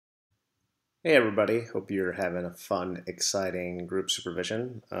Hey everybody, hope you're having a fun, exciting group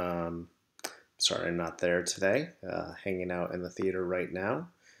supervision. Sorry I'm not there today, hanging out in the theater right now.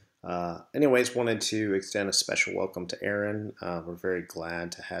 Anyways, wanted to extend a special welcome to Aaron. We're very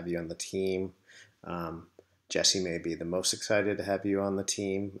glad to have you on the team. Um, Jesse may be the most excited to have you on the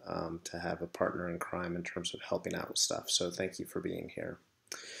team, to have a partner in crime in terms of helping out with stuff. So thank you for being here.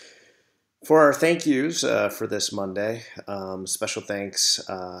 For our thank yous for this Monday, special thanks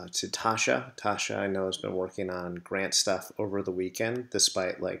to Tasha. Tasha, I know, has been working on grant stuff over the weekend,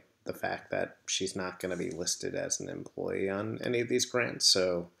 despite like the fact that she's not going to be listed as an employee on any of these grants.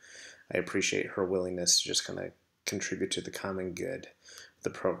 So I appreciate her willingness to just kind of contribute to the common good of the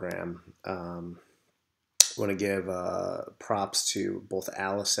program. Want to give props to both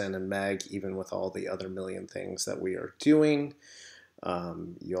Allison and Meg, even with all the other million things that we are doing.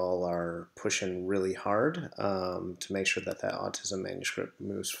 Y'all are pushing really hard to make sure that that autism manuscript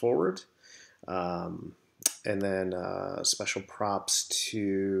moves forward. Um, and then special props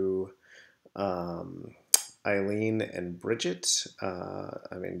to um, Eileen and Bridget.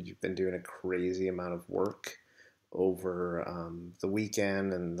 I mean, you've been doing a crazy amount of work over the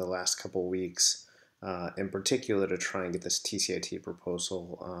weekend and the last couple weeks, in particular to try and get this TCIT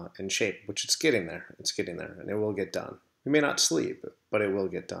proposal in shape, which it's getting there. It's getting there, and it will get done. We may not sleep, but it will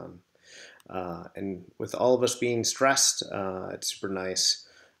get done. And with all of us being stressed, it's super nice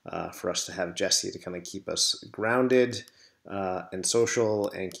for us to have Jesse to kind of keep us grounded and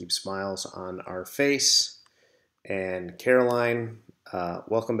social and keep smiles on our face. And Caroline,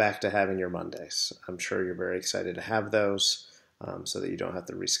 welcome back to having your Mondays. I'm sure you're very excited to have those so that you don't have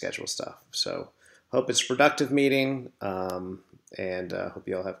to reschedule stuff. So, hope it's a productive meeting and hope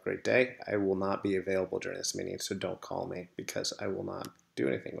you all have a great day. I will not be available during this meeting, so don't call me because I will not do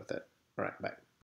anything with it. All right, bye.